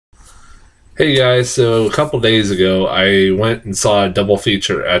Hey guys, so a couple days ago, I went and saw a double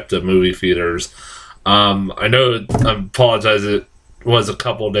feature at the movie theaters. I know, I apologize, it was a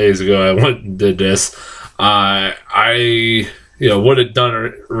couple days ago I went and did this. I would have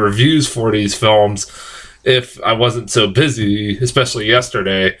done reviews for these films if I wasn't so busy, especially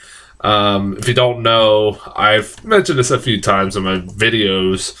yesterday. If you don't know, I've mentioned this a few times in my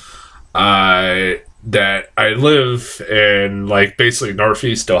videos. That I live in, like, basically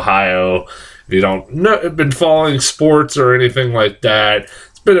Northeast Ohio. If you don't know, been following sports or anything like that,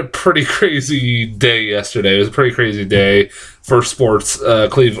 it's been a pretty crazy day yesterday. It was a pretty crazy day for sports.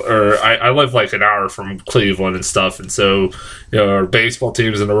 Cleveland, or I live like an hour from Cleveland and stuff, and so our baseball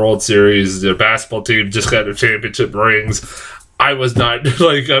team's in the World Series. The basketball team just got their championship rings. I was not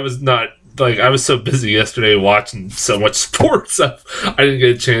I was so busy yesterday watching so much sports. I didn't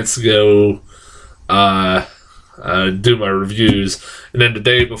get a chance to go do my reviews. And then the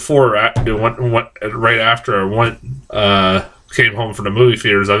day before, right after I came home from the movie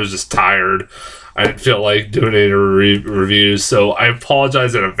theaters, I was just tired. I didn't feel like doing any reviews, so I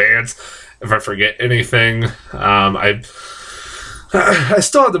apologize in advance if I forget anything. I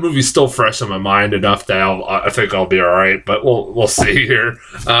still have the movie still fresh in my mind enough that I think I'll be all right, but we'll see here.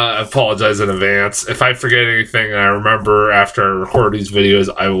 I apologize in advance if I forget anything. And I remember after I record these videos,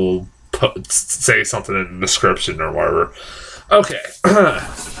 I will say something in the description or whatever. Okay,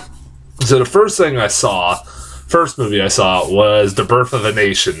 so the first movie I saw was The Birth of a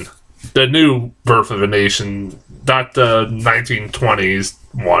Nation, the new Birth of a Nation, not the 1920s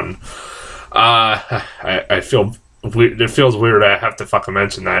one. I feel weird. It feels weird I have to fucking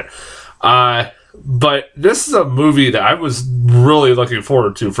mention that. But this is a movie that I was really looking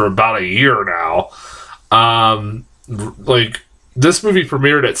forward to for about a year now. Like, this movie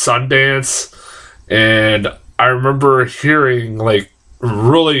premiered at Sundance, and I remember hearing, like,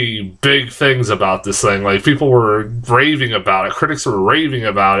 really big things about this thing. Like, people were raving about it. Critics were raving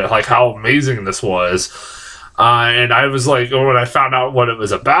about it, like how amazing this was. And I was like, when I found out what it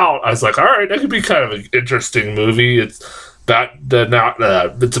was about, I was like, all right, that could be kind of an interesting movie. It's about the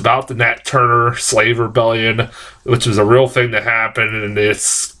Nat Turner slave rebellion, which was a real thing that happened, and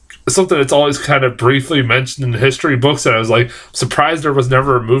it's something that's always kind of briefly mentioned in the history books. And I was like, surprised there was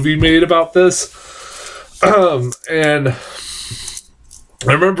never a movie made about this. And I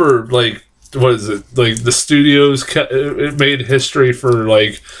remember, like, what is it? Like, the studios, it made history for,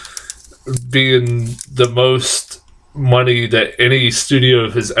 like, being the most money that any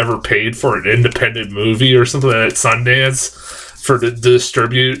studio has ever paid for an independent movie or something at Sundance for to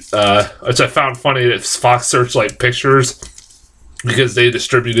distribute, which I found funny that Fox Searchlight Pictures, because they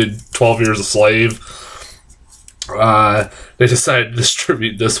distributed 12 Years a Slave, they decided to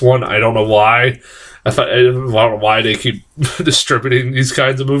distribute this one. I don't know why. I don't know why they keep distributing these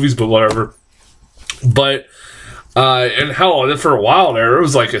kinds of movies, but whatever. But and hell, for a while there, it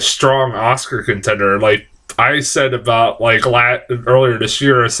was like a strong Oscar contender. Like I said about earlier this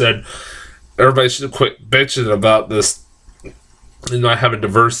year, I said everybody should quit bitching about this, not having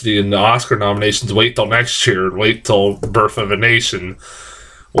diversity in the Oscar nominations. Wait till next year and wait till Birth of a Nation.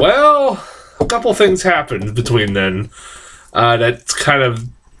 Well, a couple things happened between then. That's kind of,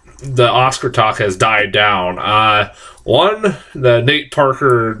 the Oscar talk has died down. One, the Nate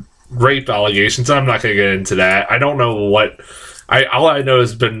Parker rape allegations. I'm not going to get into that. I don't know what. All I know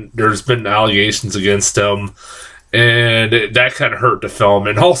is there's been allegations against him, and that kind of hurt the film.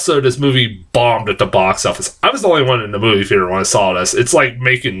 And also, this movie bombed at the box office. I was the only one in the movie theater when I saw this. It's like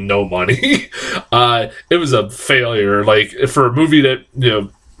making no money. It was a failure. Like, for a movie that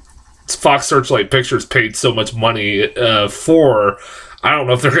Fox Searchlight Pictures paid so much money for, I don't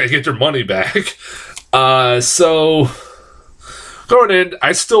know if they're going to get their money back. So going in,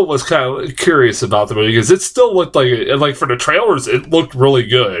 I still was kind of curious about the movie because it still looked like for the trailers, it looked really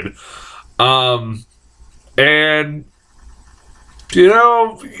good. And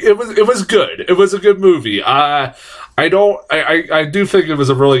it was good. It was a good movie. I do think it was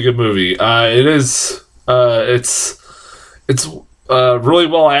a really good movie. It is. It's really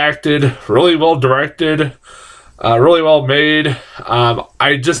well acted, really well directed, really well made.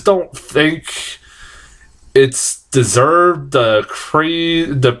 I just don't think it's deserved the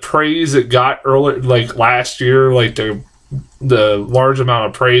praise it got early, like last year, like the large amount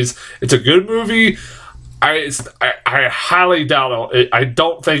of praise. It's a good movie. I highly doubt it. I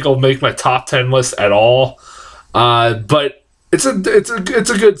don't think it'll make my top 10 list at all. But it's a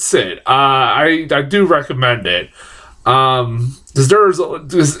good sit. I do recommend it.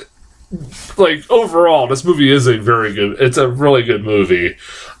 Like, overall, this movie is it's a really good movie.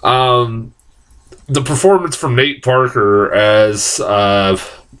 The performance from Nate Parker as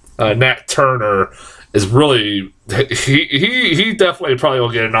Nat Turner is really he definitely probably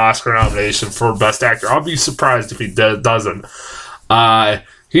will get an Oscar nomination for Best Actor. I'll be surprised if he doesn't.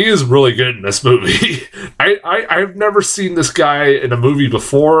 He is really good in this movie. I've never seen this guy in a movie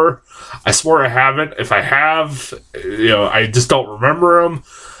before. I swear I haven't. If I have, I just don't remember him.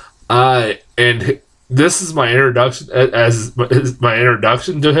 And this is my introduction my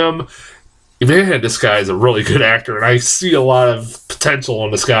introduction to him. Man, this guy is a really good actor, and I see a lot of potential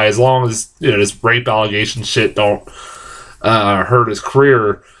in this guy as long as this rape allegation shit don't hurt his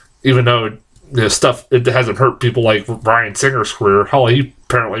career. Even though stuff it hasn't hurt people like Bryan Singer's career. Hell, he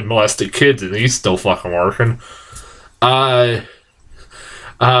apparently molested kids, and he's still fucking working.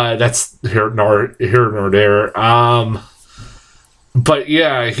 That's here nor there. But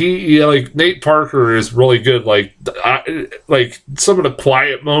yeah, he like Nate Parker is really good. Like some of the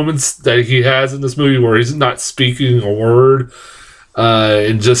quiet moments that he has in this movie where he's not speaking a word,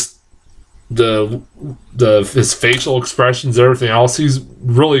 and just his facial expressions, everything else. He's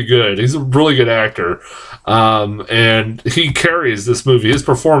really good. He's a really good actor, and he carries this movie. His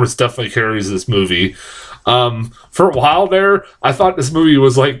performance definitely carries this movie. For a while there, I thought this movie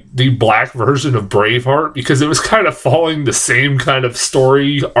was like the black version of Braveheart because it was kind of following the same kind of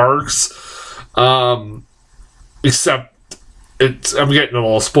story arcs, except I'm getting a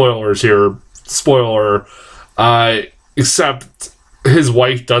little spoilers here. Spoiler, except his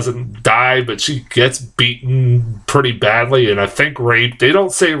wife doesn't die, but she gets beaten pretty badly, and I think raped. They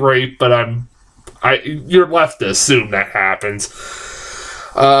don't say rape, but you're left to assume that happens.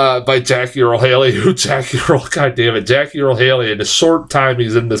 By Jackie Earle Haley, Jackie Earle Haley, in the short time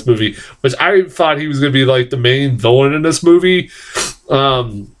he's in this movie, which I thought he was going to be like the main villain in this movie,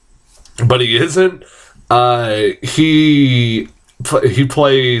 but he isn't. He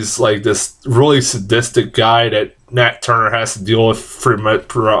plays like this really sadistic guy that Nat Turner has to deal with pretty much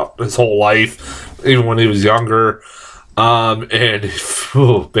throughout his whole life, even when he was younger. And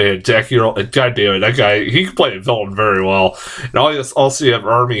oh man, Jackie Earle, god damn it, that guy, he can play a villain very well. And also you have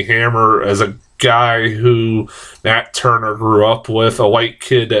Armie Hammer as a guy who Nat Turner grew up with, a white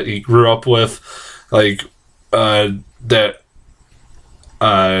kid that he grew up with, like that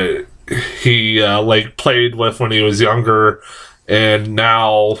he like played with when he was younger, and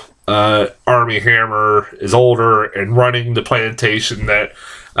now Armie Hammer is older and running the plantation that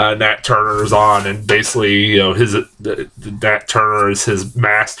Nat Turner is on, and basically, Nat Turner is his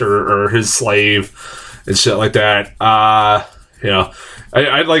master or his slave and shit like that. I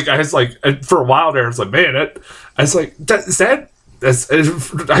was like, for a while there, I was like, man, I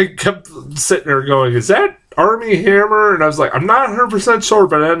kept sitting there going, is that Armie Hammer? And I was like, I'm not 100% sure,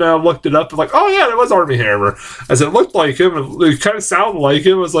 but then I looked it up and like, oh yeah, that was Armie Hammer. As it looked like him, it kind of sounded like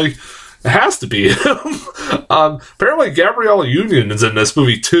him. I was like, it has to be him. Apparently Gabriella Union is in this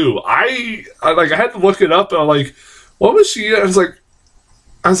movie too. I had to look it up and I'm like, what was she? I was like,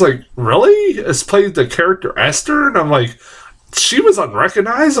 really? It's played the character Esther? And I'm like, she was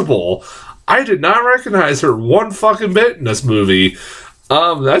unrecognizable. I did not recognize her one fucking bit in this movie.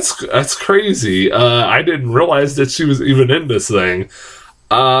 That's crazy. I didn't realize that she was even in this thing.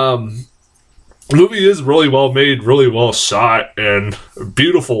 The movie is really well made, really well shot, and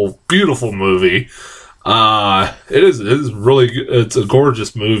beautiful, beautiful movie. It is really good. It's a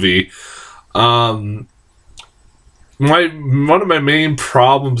gorgeous movie. One of my main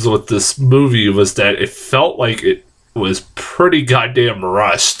problems with this movie was that it felt like it was pretty goddamn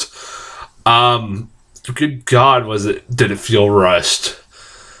rushed. Good God, did it feel rushed?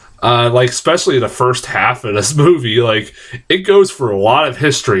 Especially the first half of this movie, it goes for a lot of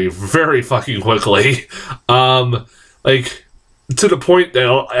history very fucking quickly. To the point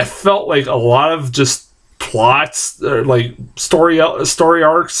that I felt like a lot of just plots, story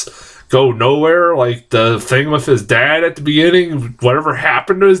arcs go nowhere. Like the thing with his dad at the beginning, whatever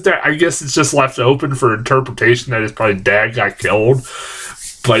happened to his dad, I guess it's just left open for interpretation that his probably dad got killed.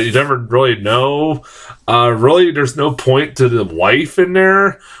 But you never really know. Really, there's no point to the wife in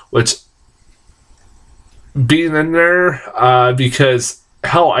there, which being in there, because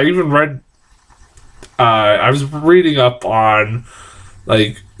hell, I even read. I was reading up on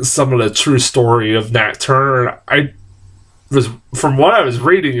some of the true story of Nat Turner. From what I was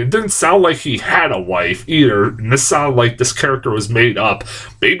reading, it didn't sound like he had a wife either, and this sounded like this character was made up.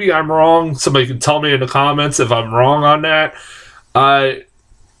 Maybe I'm wrong. Somebody can tell me in the comments if I'm wrong on that.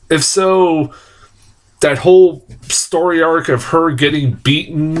 If so, that whole story arc of her getting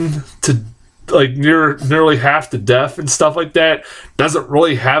beaten to nearly half to death and stuff like that doesn't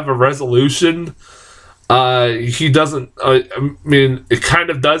really have a resolution. He doesn't. I mean, it kind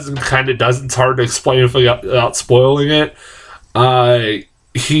of does and kind of doesn't. It's hard to explain without spoiling it.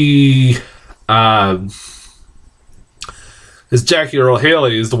 he, is Jackie Earle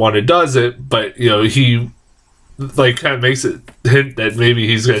Haley is the one who does it, but he like kind of makes it hint that maybe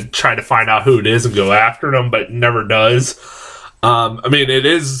he's gonna try to find out who it is and go after them, but never does. I mean,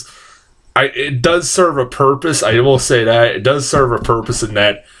 it does serve a purpose. I will say that it does serve a purpose in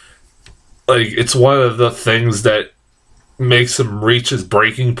that, like, it's one of the things that makes him reach his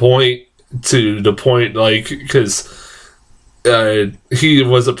breaking point, to the point, like, because he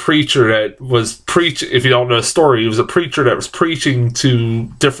was a preacher that was preaching. If you don't know the story, he was a preacher that was preaching to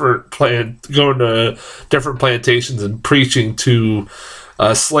going to different plantations and preaching to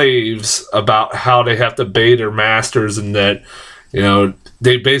slaves about how they have to obey their masters, and that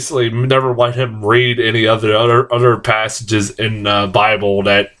they basically never let him read any other passages in the Bible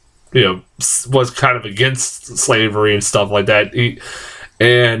that was kind of against slavery and stuff like that. He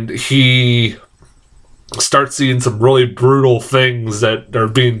start seeing some really brutal things that are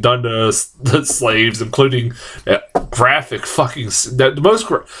being done to the slaves, including graphic fucking. I think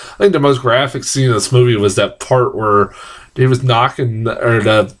the most graphic scene in this movie was that part where he was knocking, or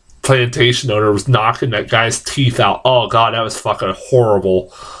the plantation owner was knocking that guy's teeth out. Oh god, that was fucking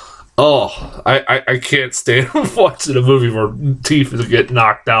horrible. Oh, I can't stand watching a movie where teeth get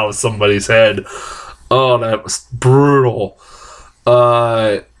knocked out of somebody's head. Oh, that was brutal.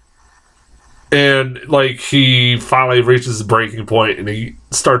 And, like, he finally reaches the breaking point and he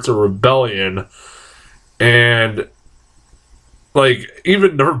starts a rebellion. And, like,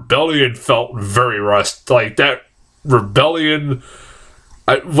 even the rebellion felt very rushed. Like, that rebellion,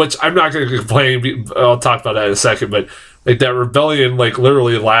 which I'm not going to complain, I'll talk about that in a second, but, like, that rebellion, like,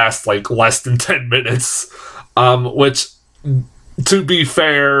 literally lasts, like, less than 10 minutes. Which, to be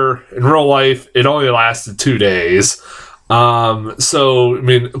fair, in real life, it only lasted 2 days. So, I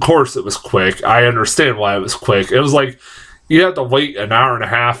mean, of course it was quick. I understand why it was quick. It was like, you have to wait an hour and a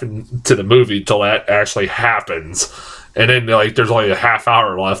half into the movie till that actually happens. And then, like, there's only a half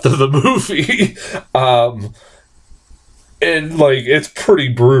hour left of the movie. And, like, it's pretty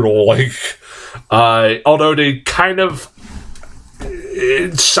brutal. Like, although they kind of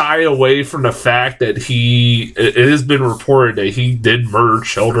shy away from the fact that it has been reported that he did murder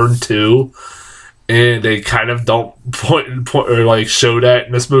children too. And they kind of don't point or like show that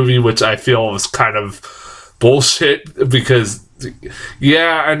in this movie, which I feel is kind of bullshit. Because,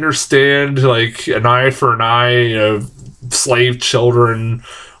 yeah, I understand, like, an eye for an eye. Slave children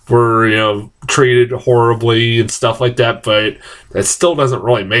were treated horribly and stuff like that, but that still doesn't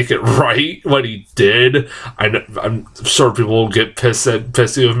really make it right what he did. I'm sure people will get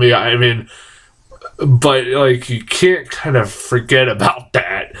pissy with me. I mean, but, like, you can't kind of forget about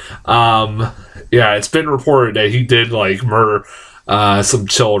that. Yeah, it's been reported that he did, like, murder some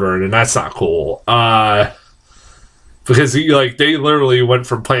children, and that's not cool. Because they literally went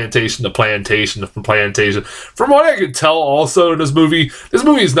from plantation to plantation to plantation. From what I could tell, also in this movie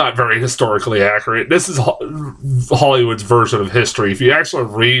is not very historically accurate. This is Hollywood's version of history. If you actually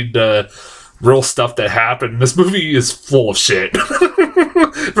read the real stuff that happened, this movie is full of shit.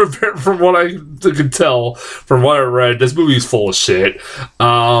 From what I could tell, from what I read, this movie is full of shit.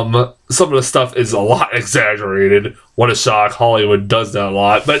 Some of the stuff is a lot exaggerated. What a shock. Hollywood does that a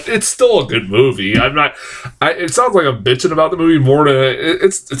lot, but it's still a good movie. It sounds like I'm bitching about the movie more than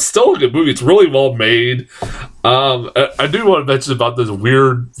it's still a good movie. It's really well made. I do want to mention about those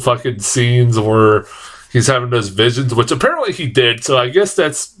weird fucking scenes where he's having those visions, which apparently he did, so I guess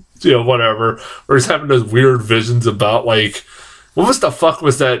that's, whatever. Or he's having those weird visions about, like, what the fuck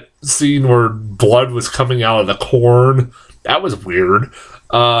was that scene where blood was coming out of the corn? That was weird.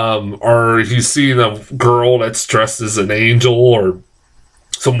 Or he's seeing a girl that's dressed as an angel, or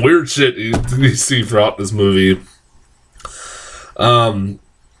some weird shit you see throughout this movie. Like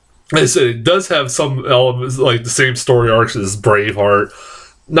I said, it does have some elements, like the same story arcs as Braveheart.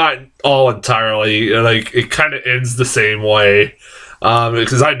 Not all entirely. Like, it kind of ends the same way.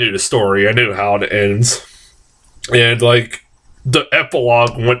 Because I knew the story. I knew how it ends. And, like, the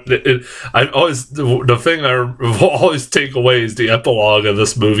epilogue, the thing I always take away is the epilogue of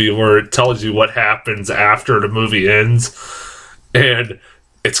this movie, where it tells you what happens after the movie ends. And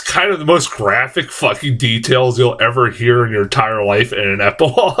it's kind of the most graphic fucking details you'll ever hear in your entire life in an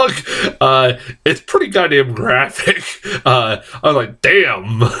epilogue. It's pretty goddamn graphic. I was like,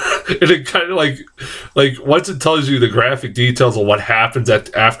 damn. And it kind of like once it tells you the graphic details of what happens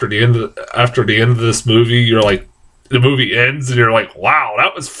after the end of this movie, you're like, the movie ends and you're like, wow,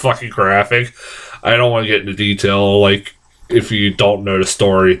 that was fucking graphic. I don't want to get into detail, like, if you don't know the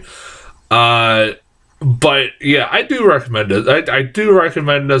story. But yeah, I do recommend it. I do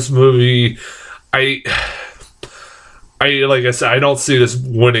recommend this movie. I like I said, I don't see this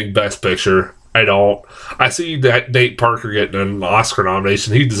winning Best Picture. I don't. I see that Nate Parker getting an Oscar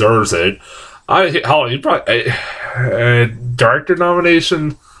nomination. He deserves it. He probably director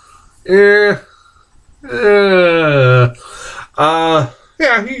nomination. Yeah. I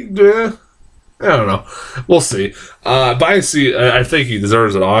don't know. We'll see. But I think he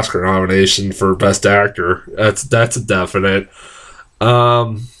deserves an Oscar nomination for Best Actor. That's a definite.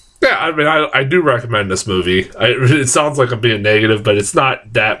 Yeah, I mean, I do recommend this movie. It sounds like I'm being negative, but it's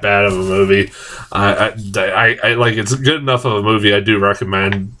not that bad of a movie. I like, it's good enough of a movie. I do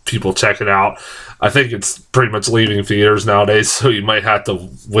recommend people check it out. I think it's pretty much leaving theaters nowadays, so you might have to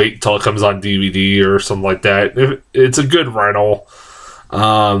wait till it comes on DVD or something like that. It's a good rental.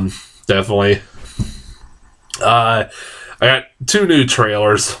 Definitely. I got 2 new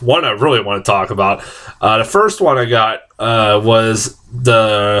trailers. One I really want to talk about. The first one I got was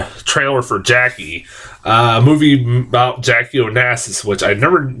the trailer for Jackie, a movie about Jackie Onassis, which I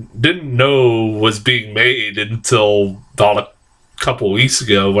didn't know was being made until about a couple weeks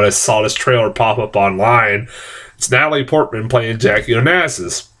ago when I saw this trailer pop up online. It's Natalie Portman playing Jackie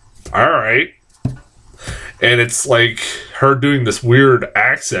Onassis. All right. And it's like her doing this weird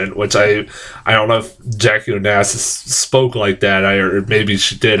accent, which I don't know if Jackie Onassis spoke like that, or maybe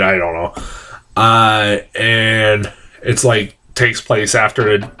she did. I don't know. And it's like takes place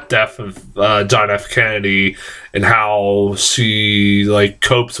after the death of John F. Kennedy and how she like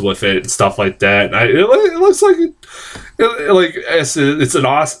copes with it and stuff like that. And it looks like it's an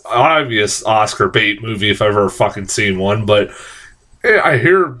obvious Oscar bait movie if I've ever fucking seen one, but. I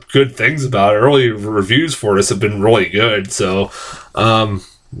hear good things about it. Early reviews for this have been really good. So,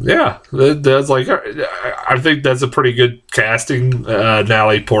 yeah, that's like, I think that's a pretty good casting.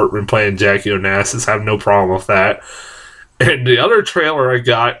 Natalie Portman playing Jackie Onassis. I have no problem with that. And the other trailer I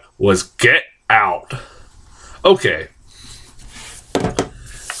got was Get Out. Okay.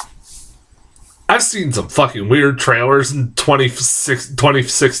 I've seen some fucking weird trailers in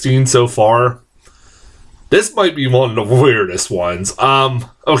 2016 so far. This might be one of the weirdest ones.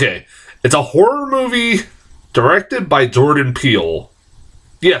 Okay. It's a horror movie directed by Jordan Peele.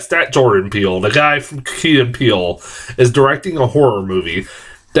 Yes, that Jordan Peele, the guy from Key and Peele, is directing a horror movie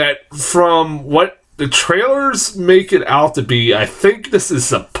that, from what the trailers make it out to be, I think this is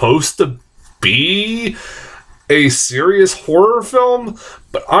supposed to be a serious horror film,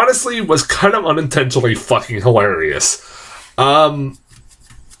 but honestly was kind of unintentionally fucking hilarious.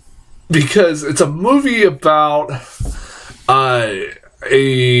 Because it's a movie about a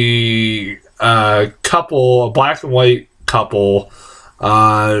couple, a black and white couple.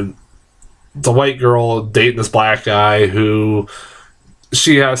 The white girl dating this black guy who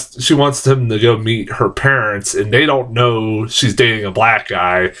she wants him to go meet her parents, and they don't know she's dating a black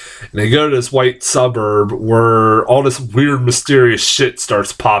guy. And they go to this white suburb where all this weird, mysterious shit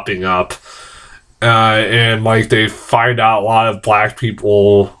starts popping up. And like they find out a lot of black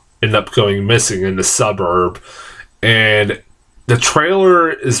people end up going missing in the suburb, and the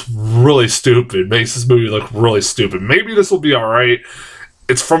trailer is really stupid. Makes this movie look really stupid. Maybe this will be all right.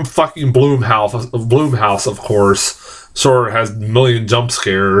 It's from fucking Blumhouse, of course. Sort of has a million jump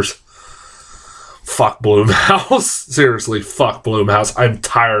scares. Fuck Blumhouse. Seriously, fuck Blumhouse. I'm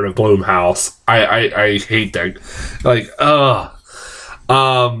tired of Blumhouse. I hate that. Like,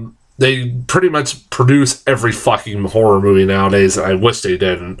 they pretty much produce every fucking horror movie nowadays, and I wish they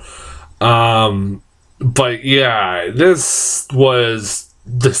didn't. But yeah, this was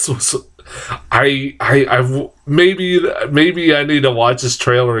maybe I need to watch this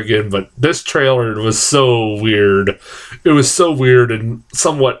trailer again, but this trailer was so weird. It was so weird and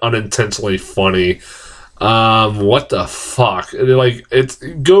somewhat unintentionally funny. What the fuck? Like,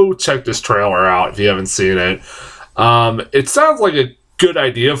 go check this trailer out if you haven't seen it. It sounds like a good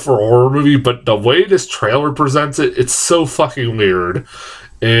idea for a horror movie, but the way this trailer presents it, it's so fucking weird,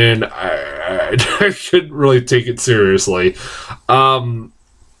 and I couldn't really take it seriously.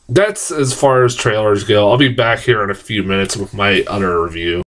 That's as far as trailers go. I'll be back here in a few minutes with my other review.